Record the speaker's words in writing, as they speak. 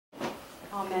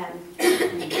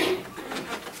Amen.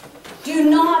 Do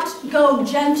not go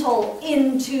gentle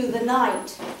into the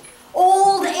night.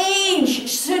 Old age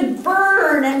should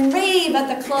burn and rave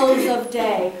at the close of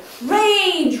day.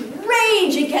 Rage,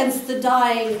 rage against the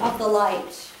dying of the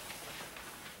light.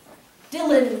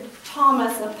 Dylan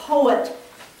Thomas, a poet,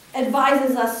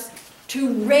 advises us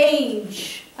to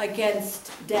rage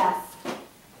against death.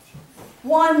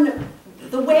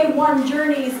 The way one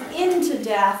journeys into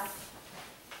death,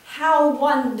 how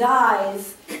one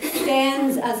dies,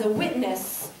 stands as a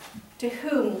witness to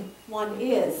whom one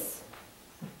is.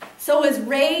 So is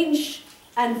rage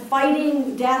and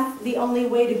fighting death the only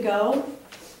way to go?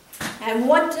 And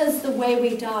what does the way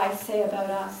we die say about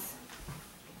us?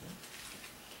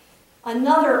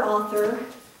 Another author,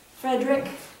 Frederick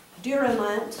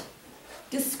Durand,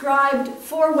 described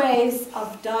 4 ways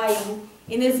of dying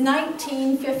in his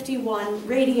 1951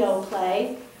 radio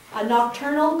play, A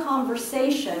Nocturnal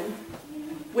Conversation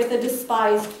with a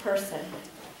Despised Person.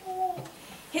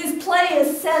 His play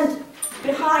is set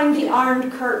behind the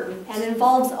Iron Curtain and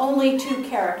involves only 2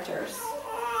 characters.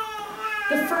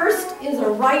 The first is a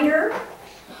writer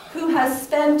who has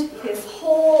spent his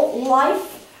whole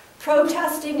life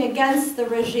protesting against the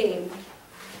regime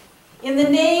in the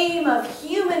name of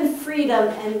human freedom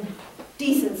and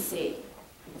decency.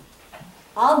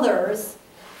 Others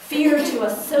fear to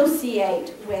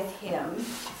associate with him,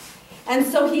 and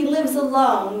so he lives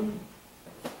alone,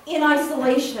 in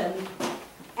isolation,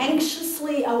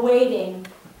 anxiously awaiting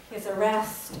his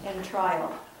arrest and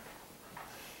trial.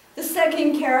 The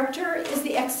second character is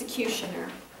the executioner.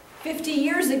 50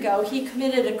 years ago, he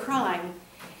committed a crime,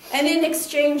 and in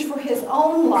exchange for his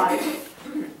own life,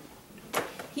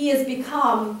 he has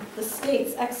become the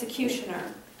state's executioner.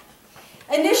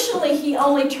 Initially, he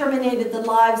only terminated the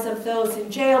lives of those in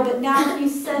jail, but now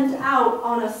he's sent out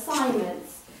on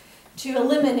assignments to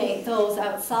eliminate those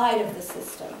outside of the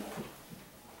system.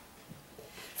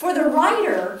 For the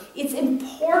writer, it's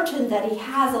important that he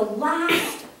has a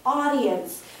last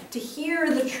audience to hear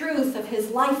the truth of his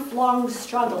lifelong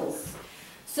struggles.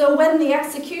 So when the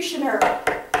executioner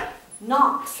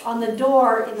knocks on the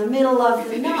door in the middle of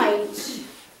the night,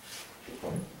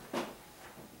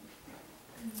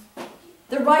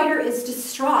 the writer is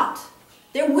distraught.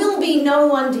 There will be no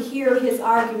one to hear his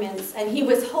arguments, and he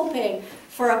was hoping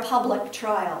for a public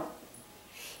trial.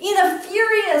 In a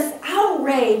furious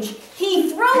outrage, he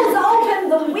throws open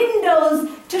the windows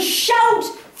to shout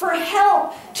for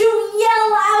help, to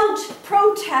yell out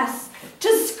protests,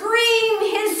 to scream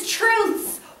his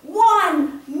truths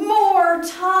one more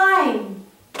time.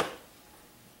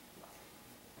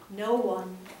 No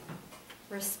one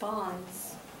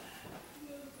responds.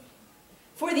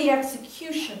 For the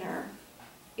executioner,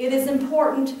 it is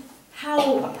important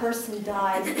how a person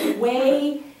dies, the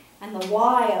way and the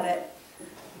why of it.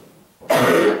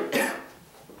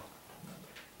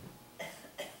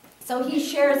 So he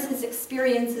shares his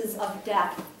experiences of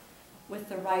death with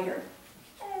the writer.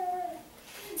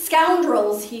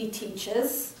 Scoundrels, he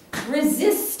teaches,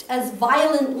 resist as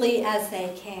violently as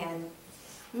they can.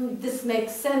 This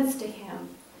makes sense to him.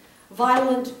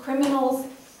 Violent criminals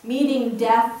meeting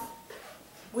death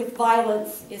with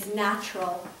violence is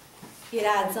natural. It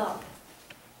adds up.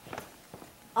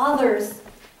 Others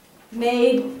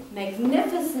made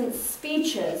magnificent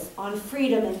speeches on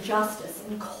freedom and justice,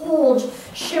 and cold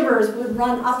shivers would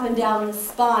run up and down the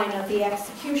spine of the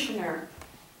executioner.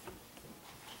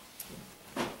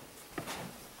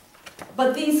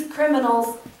 But these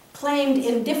criminals claimed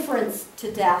indifference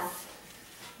to death,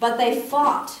 but they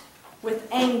fought with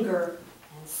anger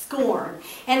and scorn,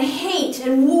 and hate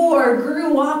and war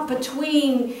grew up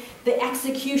between the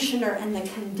executioner and the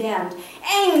condemned.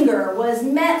 Anger was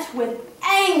met with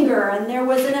anger, and there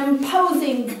was an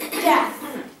imposing death.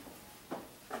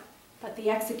 But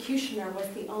the executioner was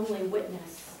the only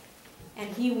witness, and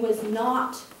he was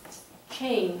not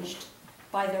changed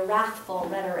by the wrathful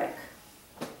rhetoric.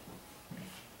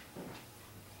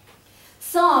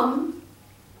 Some,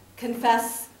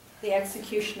 confess the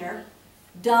executioner,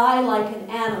 die like an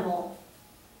animal,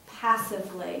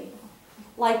 passively,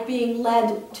 like being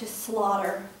led to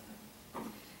slaughter.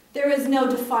 There is no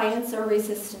defiance or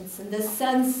resistance. In this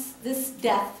sense, this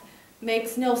death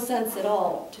makes no sense at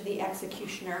all to the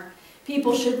executioner.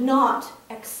 People should not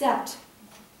accept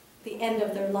the end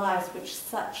of their lives with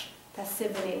such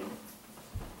passivity.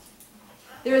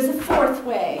 There is a fourth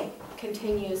way,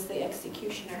 continues the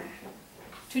executioner,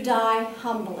 to die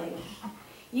humbly,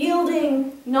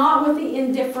 yielding not with the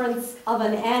indifference of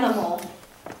an animal,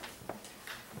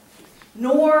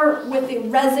 nor with the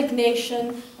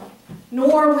resignation,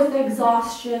 nor with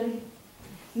exhaustion,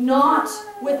 not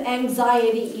with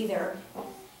anxiety either,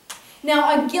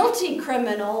 Now, a guilty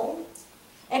criminal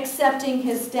accepting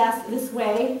his death this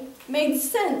way made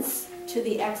sense to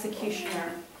the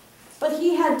executioner, but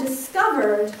he had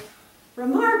discovered,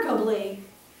 remarkably,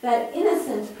 that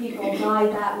innocent people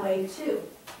died that way too.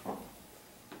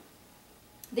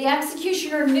 The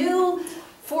executioner knew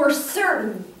for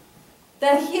certain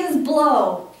that his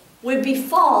blow would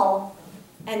befall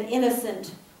an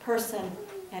innocent person,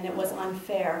 and it was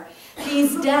unfair.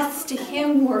 These deaths to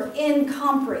him were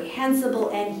incomprehensible,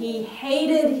 and he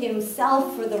hated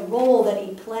himself for the role that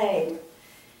he played.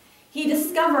 He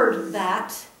discovered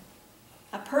that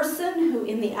a person who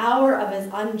in the hour of his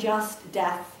unjust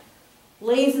death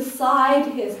lays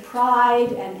aside his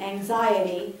pride and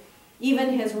anxiety,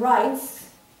 even his rights,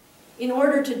 in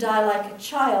order to die like a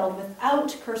child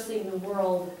without cursing the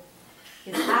world,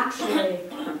 is actually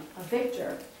a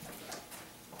victor.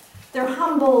 Their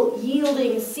humble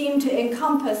yielding seemed to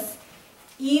encompass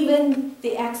even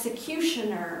the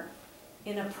executioner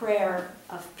in a prayer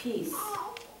of peace.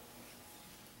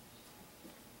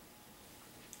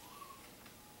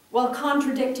 While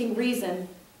contradicting reason,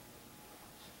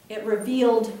 it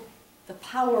revealed the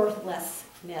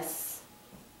powerlessness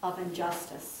of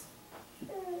injustice.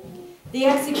 The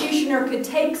executioner could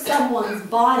take someone's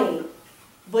body,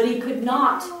 but he could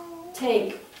not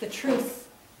take the truth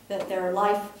that their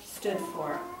life stood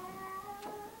for.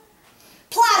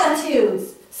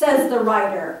 Platitudes, says the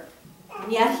writer,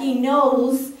 and yet he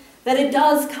knows that it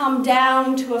does come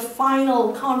down to a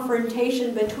final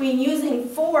confrontation between using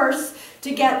force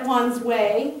to get one's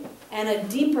way and a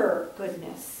deeper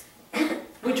goodness,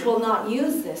 which will not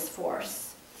use this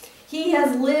force. He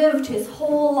has lived his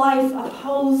whole life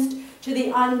opposed to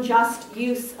the unjust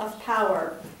use of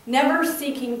power, never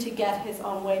seeking to get his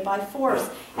own way by force.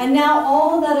 And now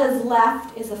all that is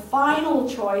left is a final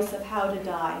choice of how to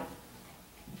die.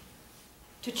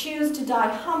 To choose to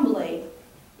die humbly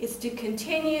is to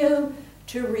continue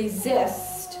to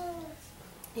resist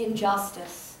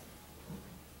injustice.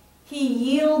 He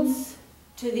yields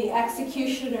to the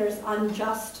executioner's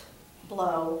unjust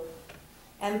blow,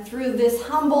 and through this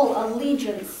humble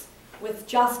allegiance with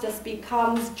justice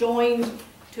becomes joined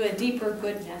to a deeper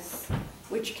goodness,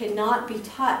 which cannot be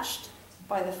touched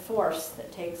by the force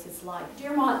that takes his life.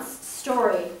 Delmont's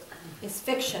story is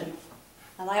fiction,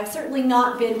 and I have certainly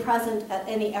not been present at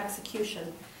any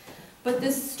execution, but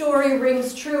this story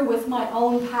rings true with my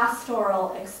own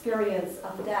pastoral experience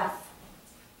of death.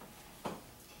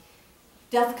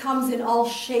 Death comes in all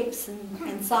shapes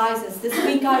and sizes. This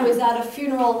week I was at a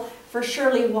funeral for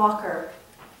Shirley Walker,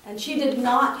 and she did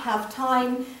not have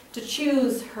time to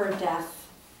choose her death.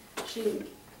 She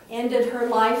ended her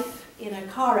life in a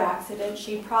car accident.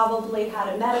 She probably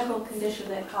had a medical condition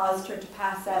that caused her to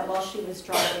pass out while she was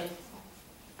driving.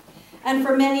 And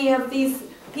for many of these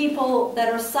people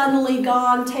that are suddenly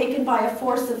gone, taken by a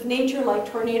force of nature like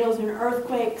tornadoes and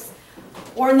earthquakes,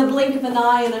 or in the blink of an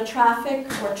eye in a traffic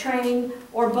or train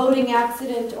or boating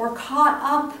accident, or caught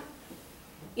up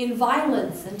in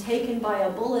violence and taken by a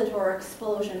bullet or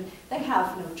explosion, they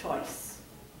have no choice.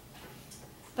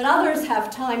 But others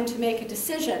have time to make a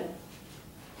decision.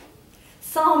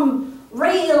 Some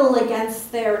rail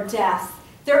against their death.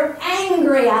 They're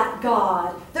angry at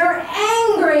God. They're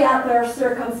angry at their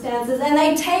circumstances, and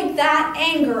they take that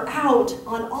anger out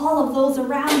on all of those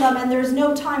around them, and there's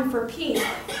no time for peace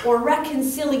or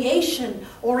reconciliation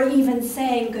or even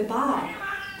saying goodbye.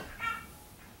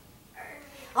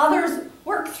 Others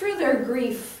work through their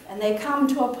grief, and they come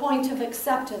to a point of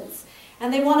acceptance,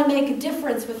 and they want to make a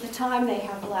difference with the time they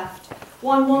have left.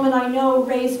 One woman I know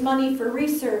raised money for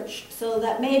research so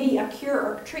that maybe a cure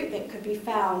or treatment could be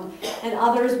found, and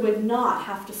others would not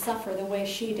have to suffer the way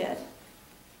she did.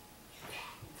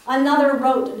 Another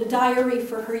wrote a diary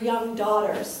for her young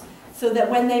daughters so that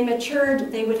when they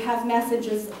matured, they would have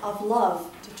messages of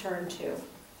love to turn to.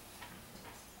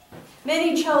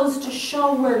 Many chose to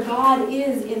show where God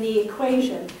is in the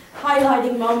equation,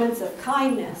 highlighting moments of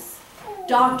kindness,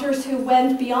 doctors who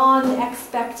went beyond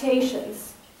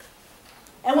expectations.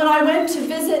 And when I went to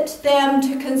visit them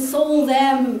to console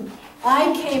them,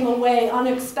 I came away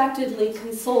unexpectedly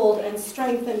consoled and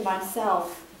strengthened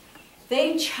myself.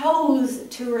 They chose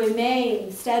to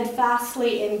remain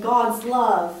steadfastly in God's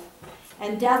love,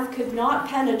 and death could not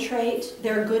penetrate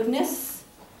their goodness.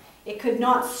 It could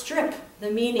not strip the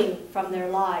meaning from their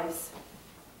lives.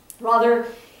 Rather,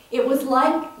 it was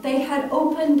like they had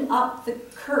opened up the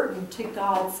curtain to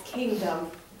God's kingdom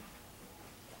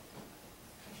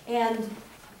and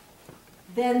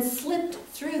then slipped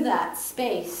through that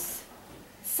space,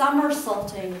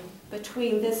 somersaulting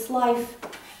between this life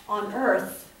on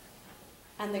earth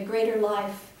and the greater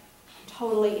life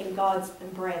totally in God's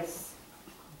embrace.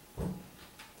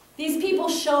 These people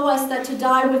show us that to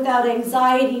die without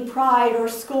anxiety, pride, or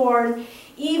scorn,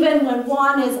 even when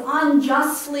one is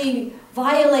unjustly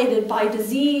violated by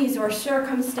disease or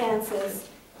circumstances,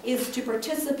 is to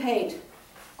participate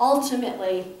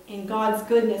ultimately in God's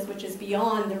goodness, which is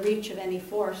beyond the reach of any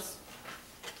force.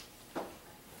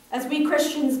 As we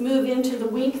Christians move into the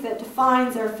week that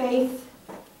defines our faith,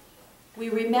 we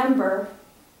remember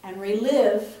and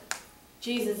relive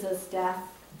Jesus' death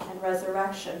and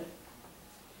resurrection.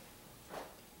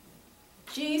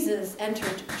 Jesus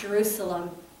entered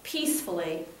Jerusalem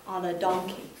peacefully on a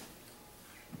donkey.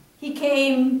 He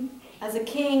came as a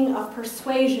king of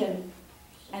persuasion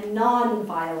and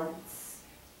non-violence.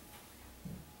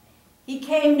 He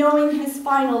came knowing his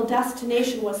final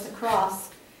destination was the cross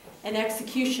and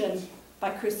execution by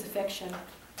crucifixion.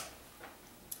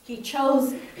 He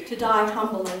chose to die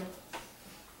humbly.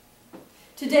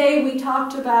 Today we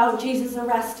talked about Jesus'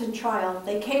 arrest and trial.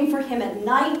 They came for him at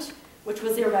night, which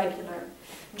was irregular.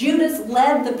 Judas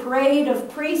led the parade of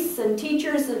priests and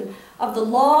teachers and of the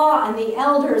law and the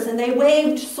elders, and they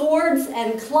waved swords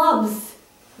and clubs,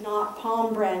 not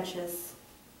palm branches.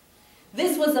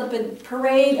 This was a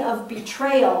parade of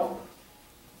betrayal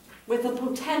with a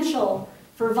potential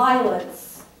for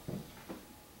violence.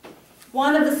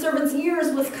 One of the servants'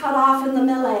 ears was cut off in the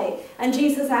melee, and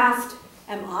Jesus asked,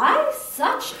 "Am I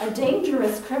such a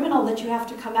dangerous criminal that you have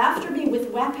to come after me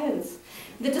with weapons?"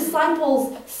 The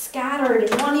disciples scattered,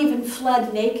 and one even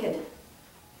fled naked.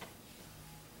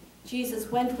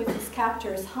 Jesus went with his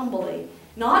captors humbly,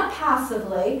 not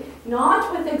passively,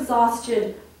 not with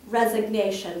exhausted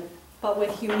resignation, but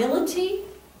with humility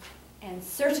and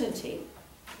certainty.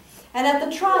 And at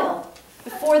the trial,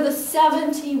 before the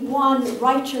 71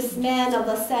 righteous men of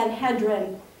the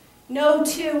Sanhedrin, no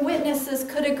two witnesses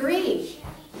could agree.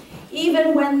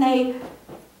 Even when they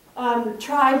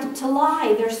tried to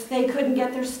lie, they couldn't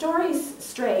get their stories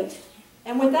straight.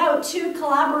 And without two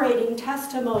collaborating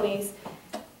testimonies,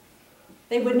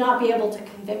 they would not be able to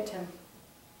convict him.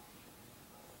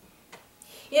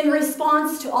 In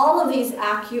response to all of these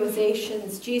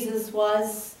accusations, Jesus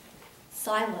was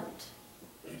silent,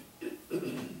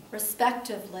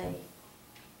 respectively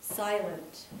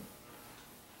silent.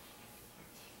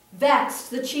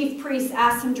 Vexed, the chief priests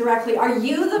asked him directly, "Are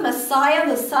you the Messiah,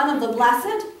 the Son of the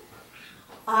Blessed?"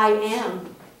 "I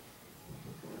am,"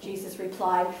 Jesus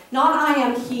replied. Not "I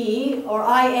am he," or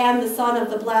 "I am the Son of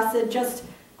the Blessed," just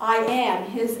 "I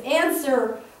am." His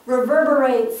answer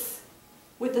reverberates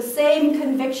with the same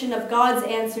conviction of God's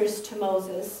answers to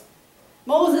Moses.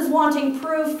 Moses, wanting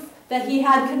proof that he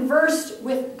had conversed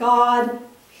with God,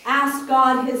 asked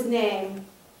God his name.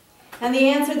 And the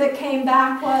answer that came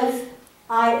back was,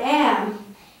 "I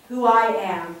am who I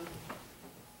am."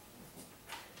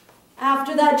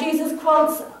 After that, Jesus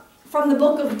quotes from the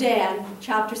book of Dan,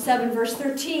 chapter 7, verse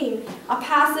 13, a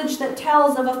passage that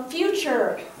tells of a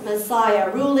future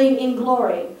Messiah ruling in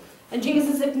glory. And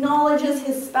Jesus acknowledges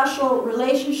his special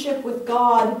relationship with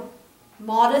God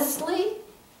modestly,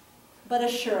 but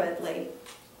assuredly.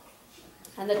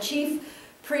 And the chief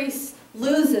priest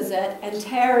loses it and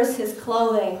tears his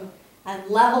clothing and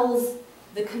levels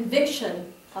the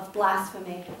conviction of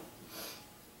blasphemy.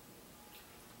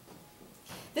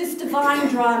 This divine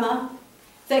drama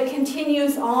that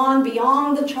continues on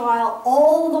beyond the trial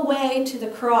all the way to the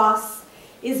cross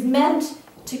is meant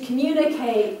to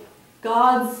communicate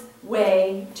God's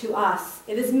way to us.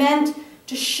 It is meant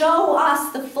to show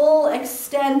us the full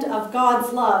extent of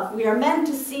God's love. We are meant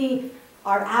to see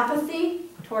our apathy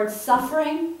towards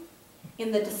suffering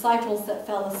in the disciples that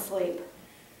fell asleep.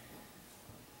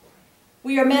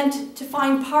 We are meant to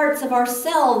find parts of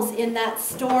ourselves in that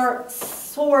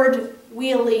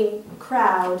sword-wielding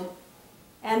crowd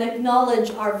and acknowledge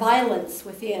our violence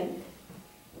within.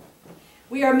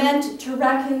 We are meant to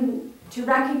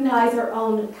recognize our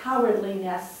own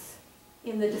cowardliness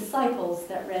in the disciples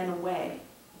that ran away.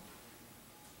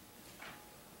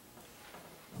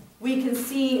 We can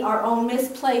see our own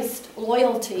misplaced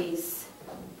loyalties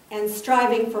and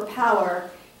striving for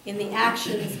power in the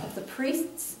actions of the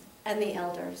priests and the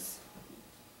elders.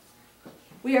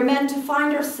 We are meant to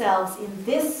find ourselves in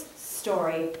this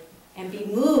story and be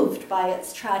moved by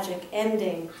its tragic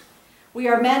ending. We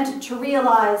are meant to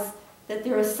realize that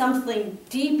there is something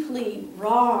deeply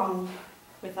wrong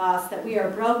with us, that we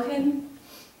are broken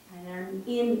and are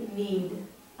in need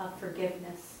of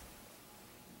forgiveness.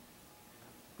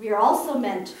 We are also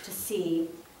meant to see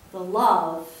the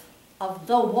love of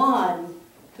the one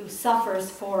who suffers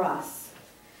for us,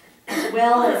 as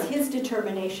well as his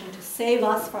determination to save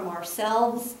us from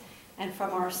ourselves and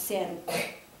from our sin.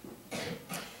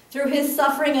 Through his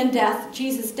suffering and death,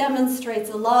 Jesus demonstrates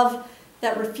a love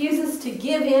that refuses to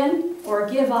give in or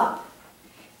give up.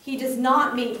 He does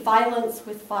not meet violence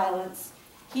with violence.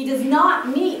 He does not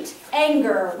meet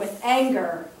anger with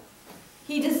anger.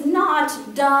 He does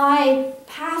not die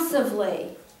passively.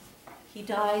 He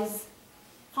dies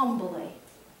humbly.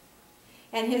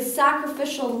 And his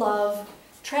sacrificial love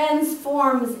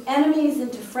transforms enemies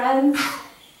into friends.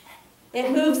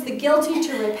 It moves the guilty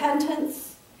to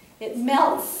repentance. It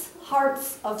melts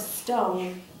hearts of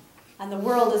stone. And the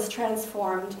world is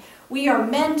transformed. We are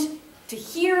meant to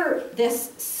hear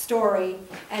this story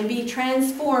and be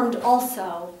transformed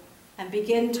also and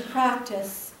begin to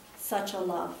practice such a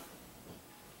love.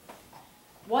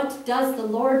 What does the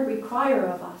Lord require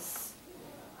of us?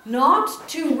 Not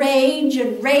to rage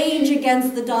and rage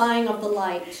against the dying of the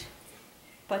light,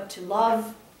 but to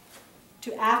love,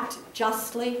 to act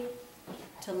justly,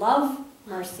 to love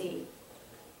mercy,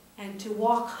 and to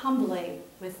walk humbly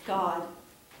with God,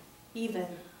 even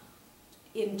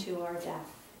into our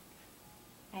death.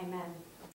 Amen.